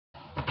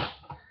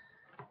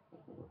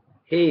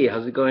Hey,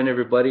 how's it going,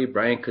 everybody?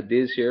 Bryan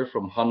Cadiz here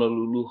from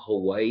Honolulu,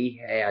 Hawaii.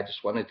 Hey, I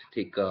just wanted to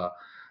take a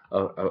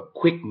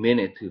quick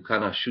minute to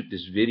kind of shoot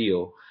this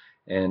video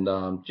and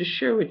just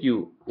share with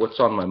you what's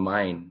on my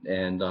mind.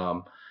 And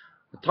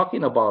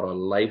talking about a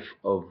life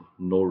of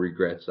no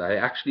regrets. I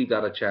actually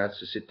got a chance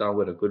to sit down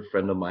with a good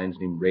friend of mine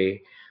named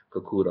Ray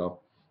Kakura,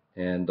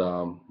 and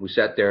we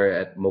sat there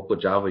at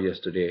Moko Java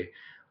yesterday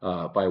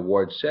by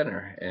Ward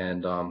Center,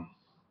 and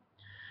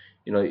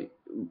you know,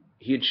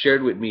 he had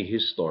shared with me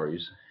his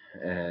stories,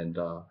 and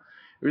it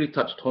really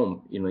touched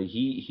home.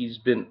 He's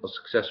been a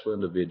successful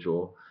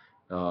individual,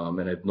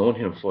 and I've known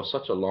him for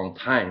such a long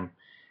time.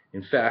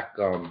 In fact,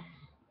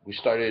 we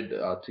started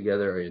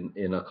together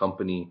in a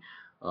company,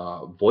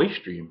 Voice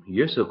Stream,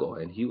 years ago,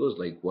 and he was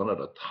like one of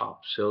the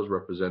top sales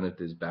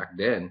representatives back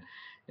then.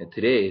 And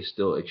today is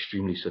still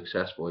extremely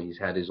successful. He's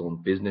had his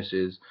own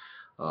businesses,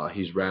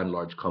 he's ran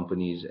large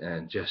companies,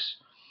 and just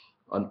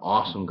an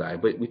awesome guy.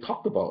 But we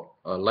talked about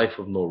a life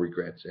of no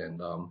regrets, and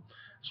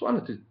just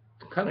wanted to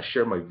kind of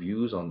share my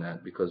views on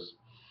that because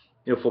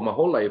for my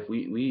whole life,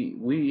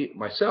 we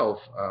myself,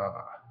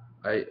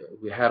 I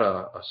we had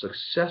a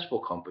successful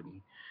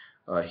company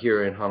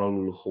here in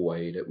Honolulu,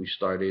 Hawaii, that we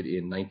started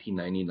in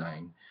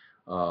 1999,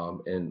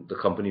 and the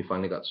company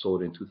finally got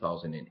sold in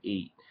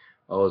 2008.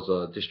 I was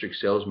a district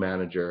sales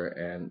manager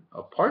and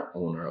a part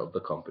owner of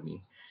the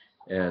company,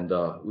 and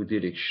we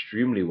did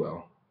extremely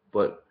well.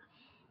 But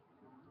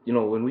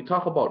when we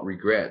talk about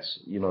regrets,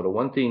 the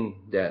one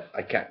thing that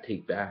I can't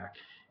take back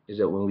is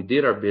that when we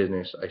did our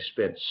business, I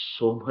spent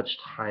so much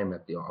time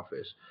at the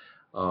office.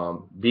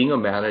 Being a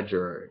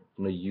manager,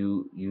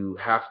 you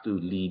have to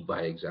lead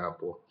by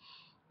example.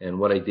 And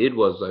what I did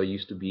was I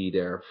used to be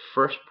there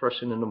first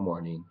person in the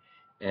morning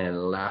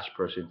and last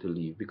person to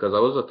leave because I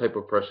was the type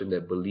of person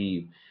that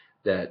believed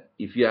that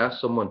if you ask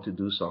someone to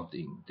do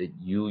something, that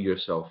you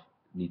yourself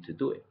need to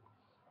do it.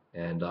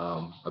 And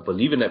I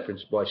believe in that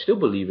principle. I still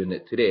believe in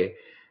it today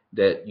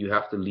that you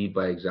have to lead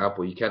by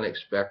example. You can't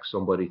expect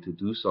somebody to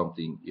do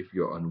something if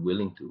you're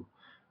unwilling to.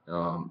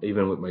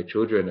 Even with my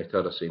children, I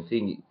tell the same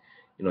thing.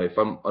 If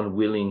I'm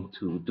unwilling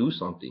to do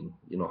something,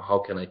 how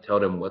can I tell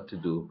them what to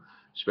do,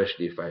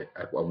 especially if I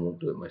won't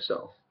do it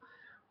myself?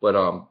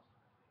 But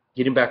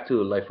getting back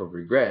to a life of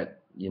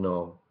regret,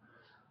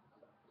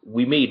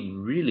 we made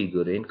really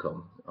good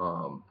income.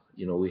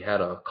 We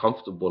had a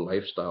comfortable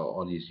lifestyle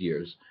all these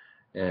years,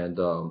 and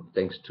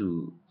thanks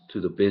to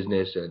the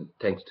business and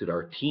thanks to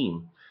our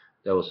team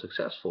that was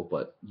successful.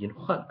 But you know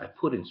what? I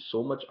put in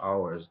so much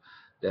hours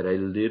that I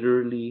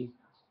literally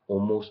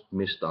almost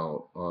missed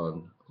out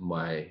on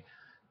my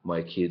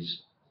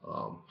kids'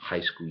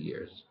 high school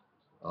years,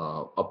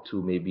 up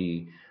to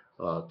maybe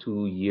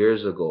 2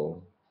 years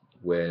ago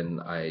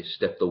when I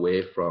stepped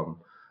away from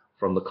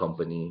the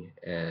company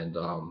and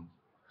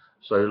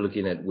started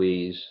looking at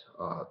ways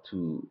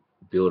to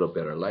build a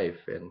better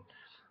life. And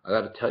I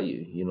got to tell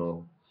you,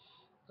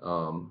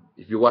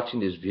 if you're watching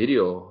this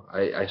video,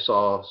 I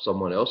saw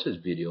someone else's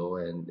video,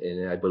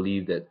 and I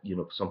believe that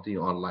something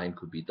online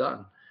could be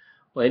done.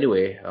 Well,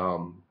 anyway,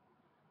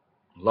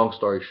 long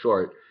story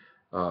short,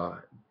 uh,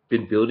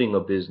 been building a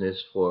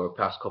business for the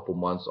past couple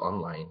months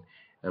online,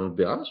 and I'll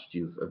be honest with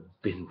you,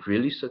 I've been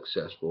really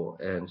successful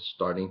and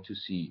starting to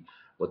see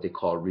what they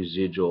call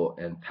residual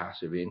and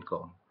passive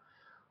income.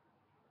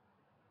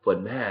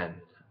 But man,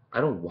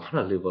 I don't want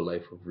to live a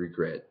life of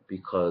regret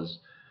because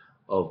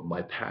of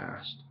my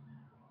past.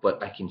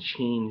 But I can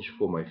change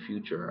for my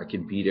future. I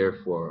can be there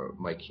for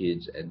my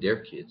kids and their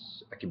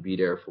kids. I can be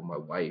there for my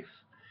wife.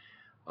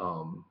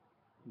 Um,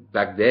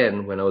 Back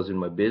then, when I was in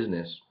my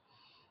business,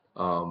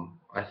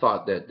 I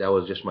thought that that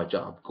was just my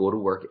job: go to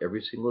work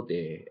every single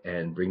day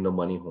and bring the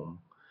money home.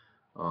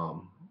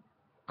 Um,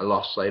 I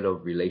lost sight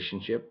of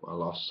relationship. I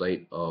lost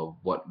sight of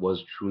what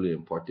was truly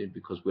important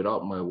because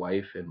without my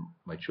wife and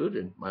my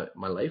children,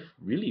 my life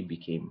really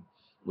became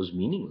was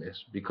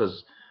meaningless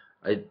because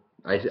I,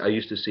 I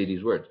used to say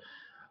these words: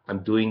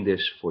 I'm doing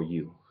this for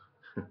you.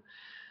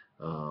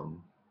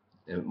 um,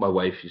 and my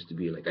wife used to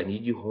be like, I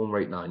need you home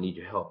right now. I need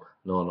your help.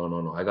 No, no, no,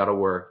 no. I gotta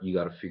work. You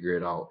gotta figure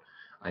it out.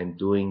 I'm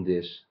doing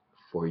this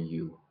for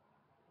you.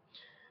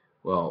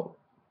 Well,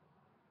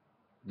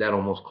 that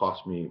almost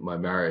cost me my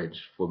marriage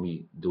for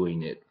me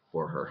doing it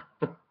for her.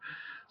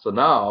 So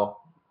now,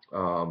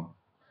 um,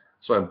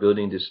 so I'm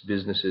building these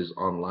businesses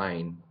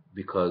online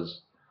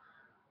because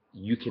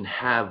you can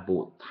have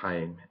both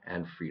time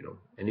and freedom.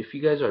 And if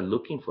you guys are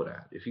looking for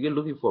that, if you're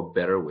looking for a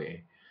better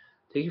way,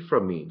 take it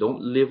from me.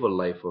 Don't live a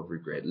life of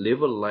regret.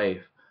 Live a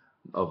life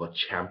of a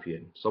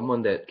champion,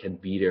 someone that can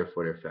be there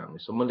for their family,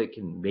 someone that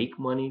can make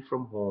money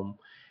from home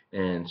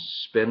and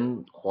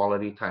spend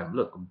quality time.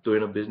 Look, I'm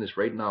doing a business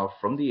right now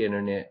from the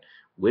internet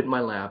with my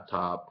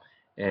laptop,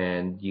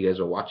 and you guys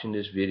are watching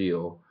this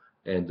video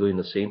and doing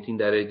the same thing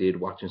that I did,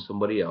 watching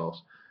somebody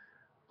else.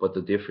 But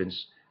the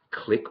difference,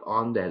 click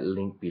on that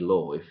link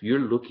below. If you're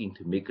looking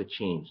to make a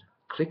change,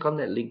 click on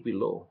that link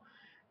below.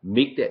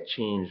 Make that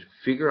change,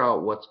 figure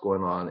out what's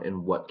going on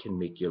and what can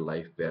make your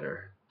life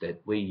better.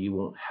 That way you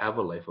won't have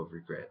a life of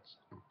regrets.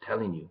 I'm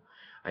telling you,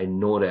 I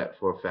know that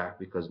for a fact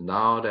because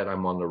now that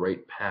I'm on the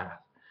right path,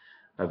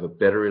 I have a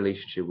better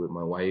relationship with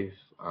my wife.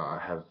 I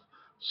have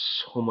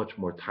so much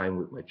more time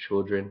with my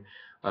children.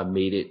 I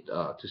made it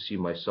to see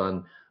my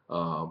son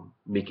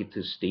make it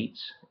to the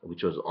States,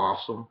 which was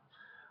awesome.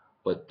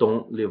 But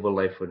don't live a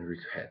life of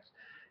regrets.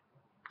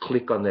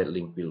 Click on that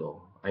link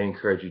below. I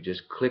encourage you,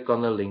 just click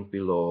on the link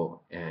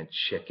below and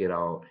check it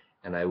out.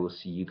 And I will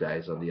see you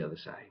guys on the other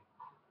side.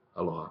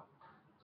 Aloha.